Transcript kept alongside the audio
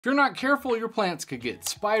If you're not careful, your plants could get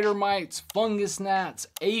spider mites, fungus gnats,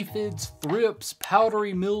 aphids, thrips,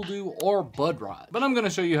 powdery mildew, or bud rot. But I'm gonna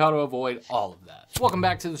show you how to avoid all of that. Welcome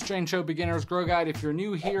back to the Strange Show Beginner's Grow Guide. If you're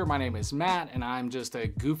new here, my name is Matt, and I'm just a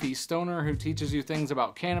goofy stoner who teaches you things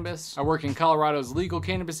about cannabis. I work in Colorado's legal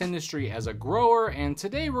cannabis industry as a grower, and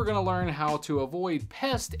today we're gonna learn how to avoid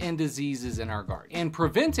pests and diseases in our garden. And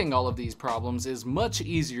preventing all of these problems is much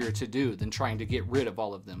easier to do than trying to get rid of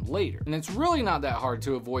all of them later. And it's really not that hard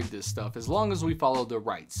to avoid this stuff as long as we follow the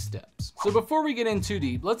right steps. So before we get in too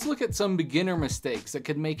deep, let's look at some beginner mistakes that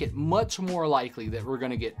could make it much more likely that we're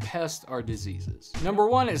gonna get pests or diseases. Number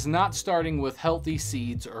one is not starting with healthy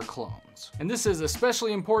seeds or clones. And this is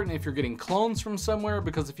especially important if you're getting clones from somewhere,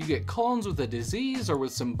 because if you get clones with a disease or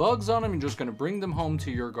with some bugs on them, you're just gonna bring them home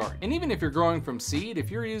to your garden. And even if you're growing from seed,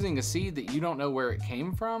 if you're using a seed that you don't know where it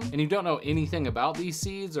came from, and you don't know anything about these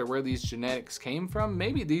seeds or where these genetics came from,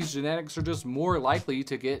 maybe these genetics are just more likely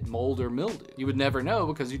to get mold or mildew. You would never know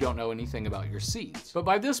because you don't know anything about your seeds. But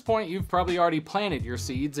by this point, you've probably already planted your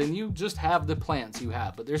seeds and you just have the plants you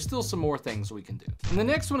have, but there's still some more things we can do. And the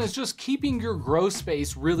next one is just keeping your grow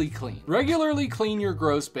space really clean. Regularly clean your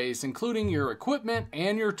grow space, including your equipment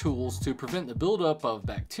and your tools, to prevent the buildup of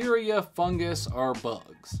bacteria, fungus, or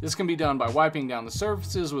bugs. This can be done by wiping down the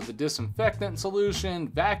surfaces with a disinfectant solution,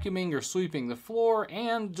 vacuuming or sweeping the floor,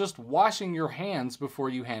 and just washing your hands before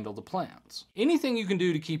you handle the plants. Anything you can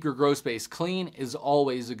do to keep your grow space clean is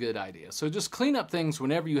always a good idea, so just clean up things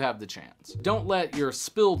whenever you have the chance. Don't let your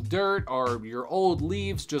spilled dirt or your old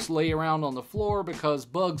leaves just lay around on the floor, because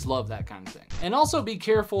bugs love that kind of thing. And also be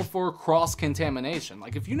careful for cross-contamination.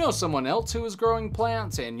 Like if you know someone else who is growing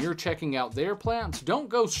plants and you're checking out their plants, don't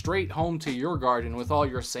go straight home to your garden with all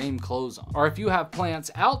your same clothes on. Or if you have plants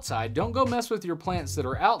outside, don't go mess with your plants that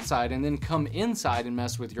are outside and then come inside and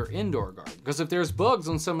mess with your indoor garden. Because if there's bugs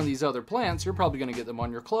on some of these other plants, you're probably gonna get them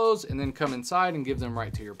on your clothes and then come inside and give them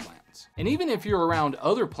right to your plants. And even if you're around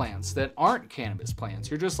other plants that aren't cannabis plants,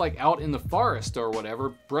 you're just like out in the forest or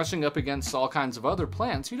whatever, brushing up against all kinds of other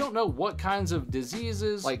plants, you don't know what kinds of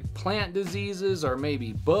diseases, like plant diseases or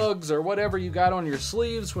maybe bugs or whatever you got on your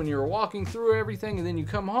sleeves when you were walking through everything, and then you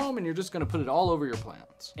come home and you're just gonna put it all over your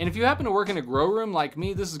plants. And if you happen to work in a grow room like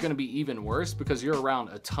me, this is gonna be even worse because you're around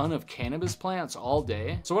a ton of cannabis plants all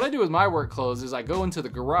day. So what I do with my work clothes is I go into the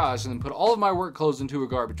garage and then put all of my work clothes into a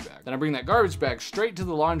garbage bag. Then I bring that garbage bag straight to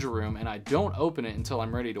the laundry room, and I don't open it until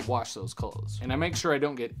I'm ready to wash those clothes. And I make sure I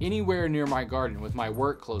don't get anywhere near my garden with my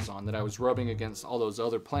work clothes on that I was rubbing against all those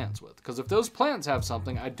other plants with. Because if those plants have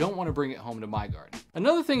something, I don't want to bring it home to my garden.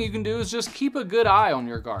 Another thing you can do is just keep a good eye on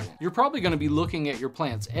your garden. You're probably going to be looking at your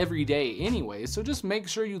plants every day anyway, so just make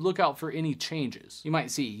sure you look out for any changes. You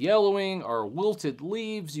might see yellowing or wilted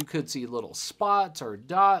leaves. You could see little spots or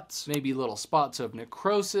dots, maybe little spots of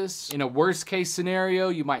necrosis. In a worst case scenario,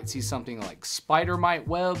 you might see something like spider mite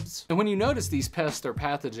webs. And when you notice these pests or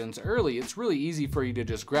pathogens early, it's really easy for you to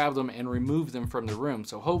just grab them and remove them from the room,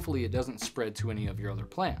 so hopefully it doesn't spread to any of your other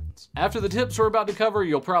plants. After the tips we're about to cover,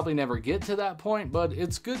 you'll probably never get to that point, but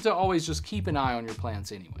it's good to always just keep an eye on your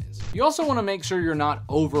plants anyways. You also want to make sure you're not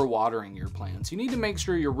overwatering your plants. You need to make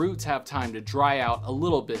sure your roots have time to dry out a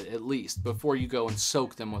little bit at least before you go and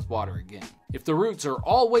soak them with water again. If the roots are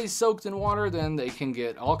always soaked in water, then they can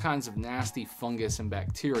get all kinds of nasty fungus and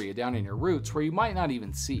bacteria down in your roots where you might not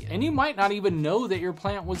even see it. And you might not even know that your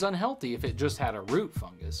plant was unhealthy if it just had a root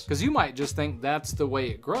fungus, because you might just think that's the way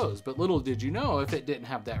it grows, but little did you know if it didn't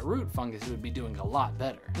have that root fungus, it would be doing a lot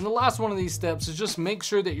better. And the last one of these steps is just make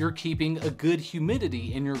sure that you're keeping a good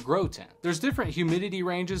humidity in your grow tent. There's different humidity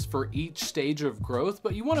ranges for each stage of growth,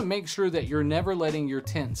 but you want to make sure that you're never letting your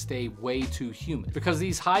tent stay way too humid, because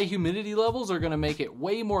these high humidity levels are going to make it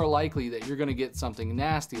way more likely that you're going to get something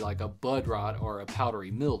nasty like a bud rot or a powdery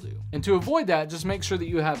mildew. And to avoid that, just make sure that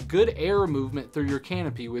you have good air movement through your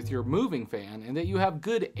canopy with your moving fan, and that you have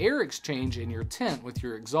good air exchange in your tent with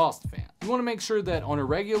your exhaust fan. You want to make sure that on a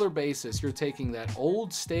regular basis you're taking that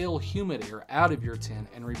old stale humid air out of your tent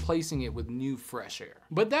and replacing it with new fresh air.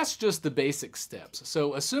 But that's just the basic steps.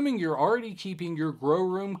 So assuming you're already keeping your grow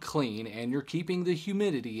room clean and you're keeping the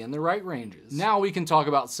humidity in the right ranges, now we can talk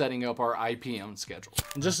about setting up our IPM schedule.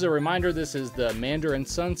 And just as a reminder, this is the Mandarin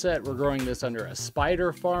Sunset. We're growing this under a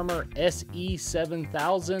Spider Farmer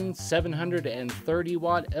SE7000 730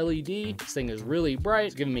 watt LED. This thing is really bright,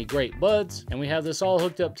 it's giving me great buds, and we have this all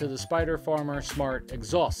hooked up to the Spider Farmer Smart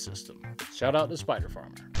exhaust system. Shout out to Spider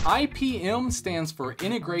Farmer. IPM stands for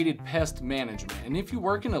Integrated Pest Management, and if you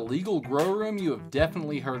work in a legal grow room, you have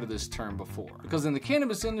definitely heard of this term before. Because in the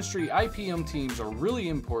cannabis industry, IPM teams are really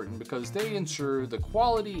important because they ensure the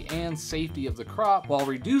quality and safety of the crop while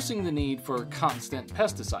reducing the need for constant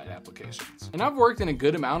pesticide applications. And I've worked in a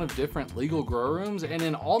good amount of different legal grow rooms, and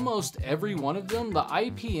in almost every one of them, the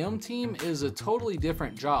IPM team is a totally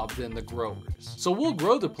different job than the growers. So we'll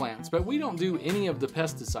grow the plants, but we don't do any of the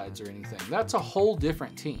pesticides or anything. That's a whole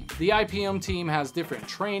different team. The IPM team has different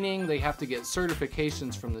training, they have to get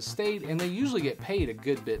certifications from the state, and they usually get paid a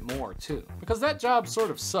good bit more too. Because that job sort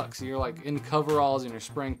of sucks. You're like in coveralls and you're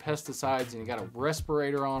spraying pesticides and you got a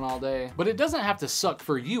respirator on all day. But it doesn't have to suck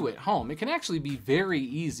for you at home. It can actually be very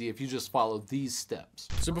easy if you just follow these steps.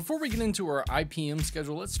 So before we get into our IPM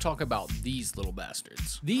schedule, let's talk about these little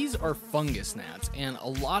bastards. These are fungus gnats, and a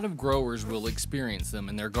lot of growers will experience them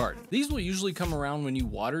in their garden. These will usually come around when you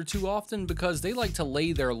water too often because they like to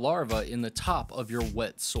lay their larvae in the top of your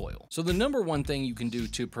wet soil. So the number one thing you can do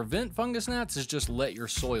to prevent fungus gnats is just let your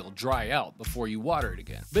soil dry out before you water it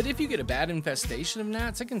again. But if you get a bad infestation of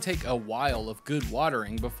gnats, it can take a while of good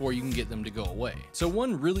watering before you can get them to go away. So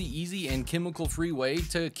one really easy and chemical-free way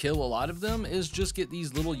to kill a lot of them is just get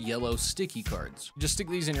these little yellow sticky cards. Just stick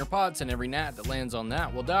these in your pots and every gnat that lands on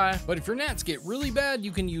that will die. But if your gnats get really bad,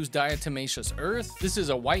 you can use diatomaceous earth. This is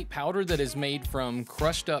a white powder that is made from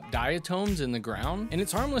crushed up diatoms in the ground, and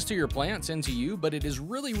it's harmless to your plants and to you, but it is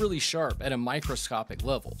really sharp at a microscopic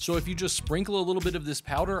level. So if you just sprinkle a little bit of this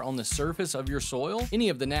powder on the surface of your soil, any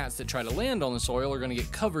of the gnats that try to land on the soil are going to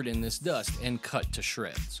get covered in this dust and cut to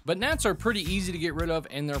shreds. But gnats are pretty easy to get rid of,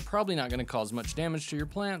 and they're probably not going to cause much damage to your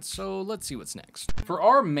plants, so let's see what's next. For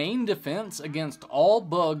our main defense against all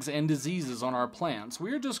bugs and diseases on our plants,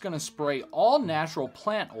 we're just going to spray all natural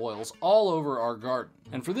plant oils all over our garden.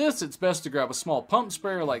 And for this, it's best to grab a small pump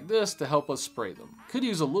sprayer like this to help us spray them. Could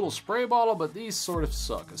use a little spray bottle, but these sort of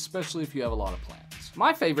suck, especially if you have a lot of plants.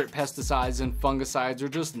 My favorite pesticides and fungicides are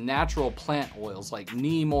just natural plant oils like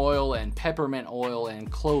neem oil and peppermint oil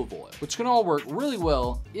and clove oil, which can all work really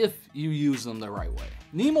well if you use them the right way.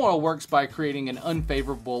 Neem oil works by creating an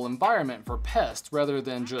unfavorable environment for pests rather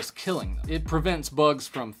than just killing them. It prevents bugs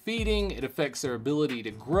from feeding, it affects their ability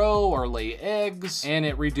to grow or lay eggs, and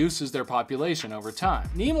it reduces their population over time.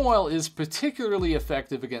 Neem oil is particularly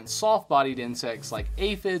effective against soft-bodied insects like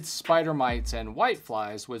aphids, spider mites, and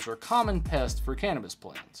whiteflies, which are common pests for cannabis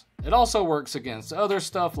plants. It also works against other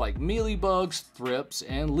stuff like mealybugs, thrips,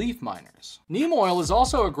 and leaf miners. Neem oil is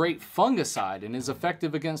also a great fungicide and is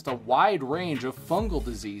effective against a wide range of fungal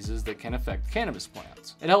diseases that can affect cannabis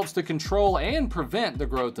plants. It helps to control and prevent the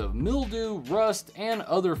growth of mildew, rust, and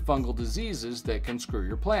other fungal diseases that can screw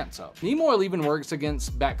your plants up. Neem oil even works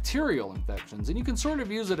against bacterial infections, and you can sort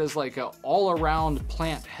of use it as like an all-around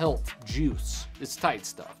plant health juice. It's tight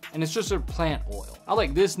stuff, and it's just a plant oil. I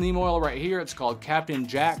like this neem oil right here. It's called Captain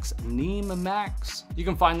Jack's Neem Max. You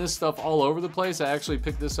can find this stuff all over the place. I actually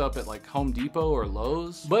picked this up at like Home Depot or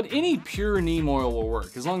Lowe's. But any pure neem oil will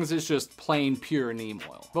work as long as it's just plain pure neem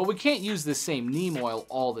oil. But we can't use the same neem oil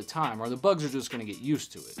all the time or the bugs are just gonna get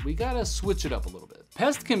used to it. We gotta switch it up a little bit.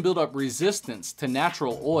 Pests can build up resistance to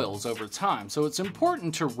natural oils over time, so it's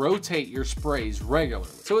important to rotate your sprays regularly.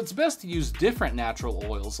 So it's best to use different natural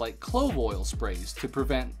oils like clove oil sprays to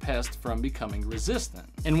prevent pests from becoming resistant.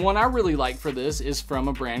 And one I really like for this is from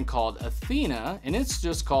a brand called Athena, and it's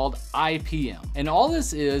just called IPM. And all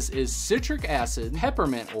this is citric acid,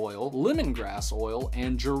 peppermint oil, lemongrass oil,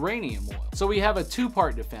 and geranium oil. So we have a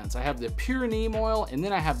two-part defense. I have the pure neem oil, and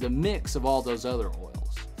then I have the mix of all those other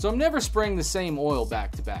oils. So I'm never spraying the same oil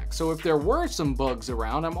back to back. So if there were some bugs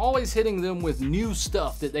around, I'm always hitting them with new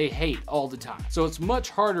stuff that they hate all the time. So it's much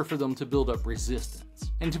harder for them to build up resistance.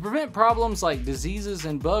 And to prevent problems like diseases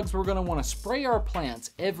and bugs, we're gonna wanna spray our plants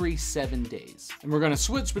every 7 days. And we're gonna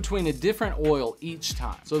switch between a different oil each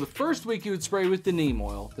time. So the first week you would spray with the neem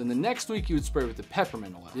oil, then the next week you would spray with the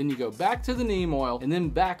peppermint oil. Then you go back to the neem oil, and then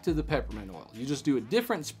back to the peppermint oil. You just do a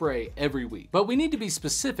different spray every week. But we need to be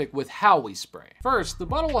specific with how we spray. First, the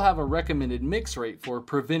bottle will have a recommended mix rate for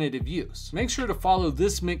preventative use. Make sure to follow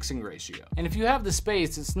this mixing ratio. And if you have the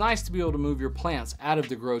space, it's nice to be able to move your plants out of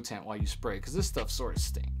the grow tent while you spray, because this stuff sort of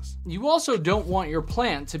stinks. You also don't want your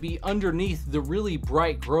plant to be underneath the really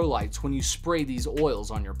bright grow lights when you spray these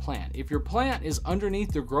oils on your plant. If your plant is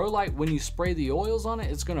underneath the grow light when you spray the oils on it,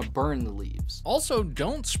 it's gonna burn the leaves. Also,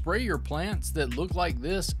 don't spray your plants that look like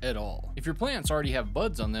this at all. If your plants already have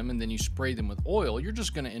buds on them and then you spray them with oil, you're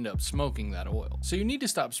just gonna end up smoking that oil. So you need to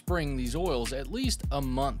stop spraying these oils at least a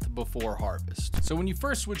month before harvest. So when you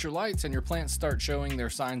first switch your lights and your plants start showing their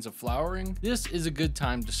signs of flowering, this is a good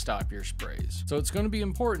time to stop your sprays. So it's it's going to be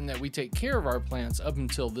important that we take care of our plants up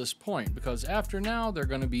until this point, because after now, they're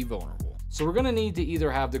going to be vulnerable. So we're going to need to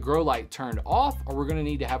either have the grow light turned off, or we're going to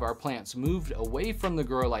need to have our plants moved away from the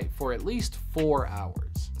grow light for at least 4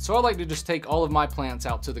 hours. So I like to just take all of my plants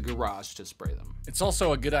out to the garage to spray them. It's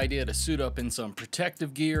also a good idea to suit up in some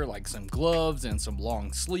protective gear like some gloves and some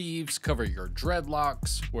long sleeves, cover your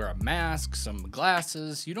dreadlocks, wear a mask, some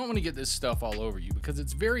glasses. You don't want to get this stuff all over you because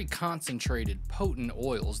it's very concentrated, potent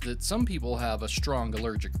oils that some people have a strong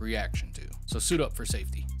allergic reaction to. So suit up for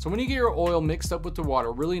safety. So when you get your oil mixed up with the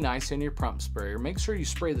water really nice in your pump sprayer, make sure you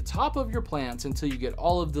spray the top of your plants until you get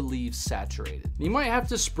all of the leaves saturated. You might have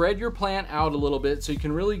to spread your plant out a little bit so you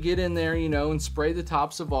can really get in there, and spray the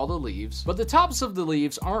tops of all the leaves. But the tops of the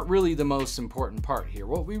leaves aren't really the most important part here.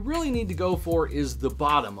 What we really need to go for is the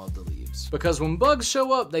bottom of the leaves. Because when bugs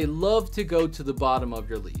show up, they love to go to the bottom of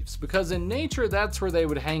your leaves. Because in nature, that's where they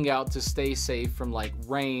would hang out to stay safe from like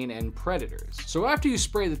rain and predators. So after you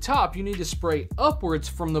spray the top, you need to spray upwards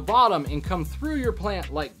from the bottom and come through your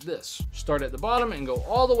plant like this. Start at the bottom and go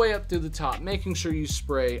all the way up through the top, making sure you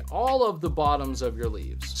spray all of the bottoms of your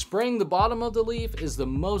leaves. Spraying the bottom of the leaf is the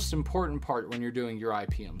most important part when you're doing your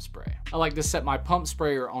IPM spray. I like to set my pump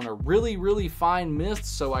sprayer on a really, really fine mist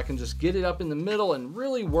so I can just get it up in the middle and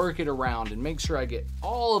really work it around and make sure I get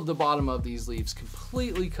all of the bottom of these leaves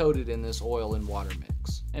completely coated in this oil and water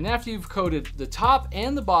mix. And after you've coated the top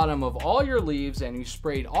and the bottom of all your leaves and you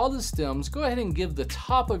sprayed all the stems, go ahead and give the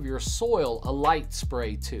top of your soil a light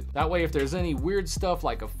spray too. That way if there's any weird stuff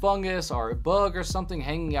like a fungus or a bug or something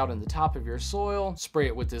hanging out in the top of your soil, spray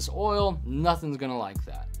it with this oil, nothing's gonna like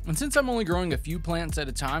that. And since I'm only growing a few plants at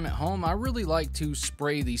a time at home, I really like to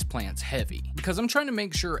spray these plants heavy because I'm trying to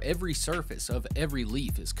make sure every surface of every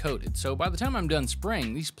leaf is coated. So by the time I'm done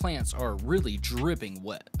spraying, these plants are really dripping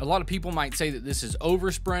wet. A lot of people might say that this is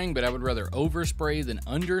overspraying, but I would rather overspray than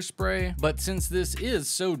underspray. But since this is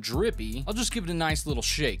so drippy, I'll just give it a nice little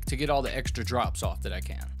shake to get all the extra drops off that I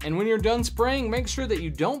can. And when you're done spraying, make sure that you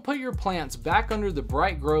don't put your plants back under the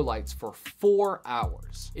bright grow lights for 4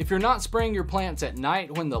 hours. If you're not spraying your plants at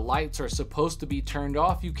night when the lights are supposed to be turned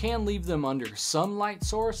off, you can leave them under some light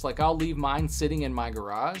source. Like I'll leave mine sitting in my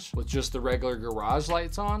garage with just the regular garage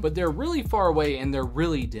lights on, but they're really far away and they're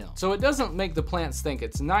really dim. So it doesn't make the plants think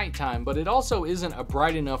it's nighttime, but it also isn't a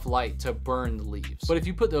bright enough light to burn the leaves. But if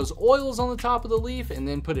you put those oils on the top of the leaf and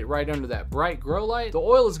then put it right under that bright grow light, the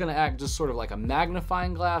oil is going to act just sort of like a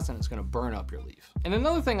magnifying glass and it's going to burn up your leaf. And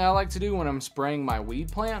another thing I like to do when I'm spraying my weed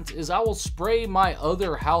plants is I will spray my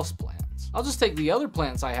other house plants. I'll just take the other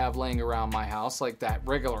plants I have laying around my house, like that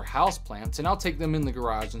regular house plants, and I'll take them in the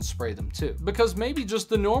garage and spray them too. Because maybe just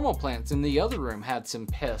the normal plants in the other room had some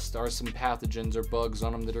pests or some pathogens or bugs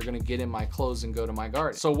on them that are gonna get in my clothes and go to my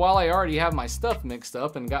garden. So while I already have my stuff mixed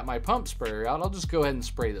up and got my pump sprayer out, I'll just go ahead and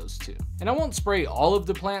spray those too. And I won't spray all of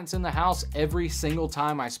the plants in the house every single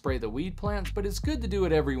time I spray the weed plants, but it's good to do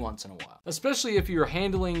it every once in a while. Especially if you're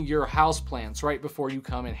handling your house plants right before you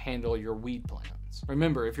come and handle your weed plants.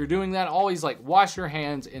 Remember, if you're doing that, always wash your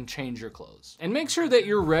hands and change your clothes. And make sure that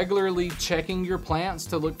you're regularly checking your plants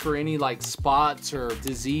to look for any spots or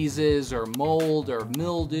diseases or mold or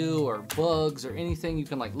mildew or bugs or anything. You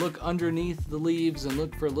can look underneath the leaves and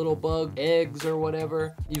look for little bug eggs or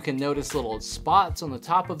whatever. You can notice little spots on the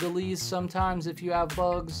top of the leaves sometimes if you have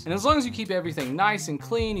bugs. And as long as you keep everything nice and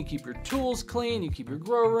clean, you keep your tools clean, you keep your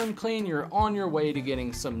grow room clean, you're on your way to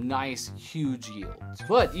getting some nice, huge yields.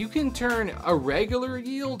 But you can turn a regular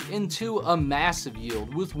yield into a massive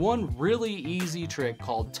yield with one really easy trick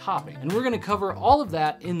called topping. And we're gonna cover all of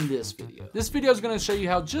that in this video. This video is gonna show you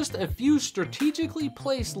how just a few strategically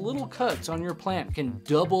placed little cuts on your plant can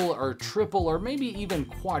double or triple or maybe even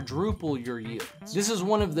quadruple your yields. This is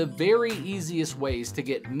one of the very easiest ways to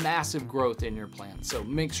get massive growth in your plant, so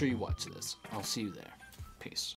make sure you watch this. I'll see you there. Peace.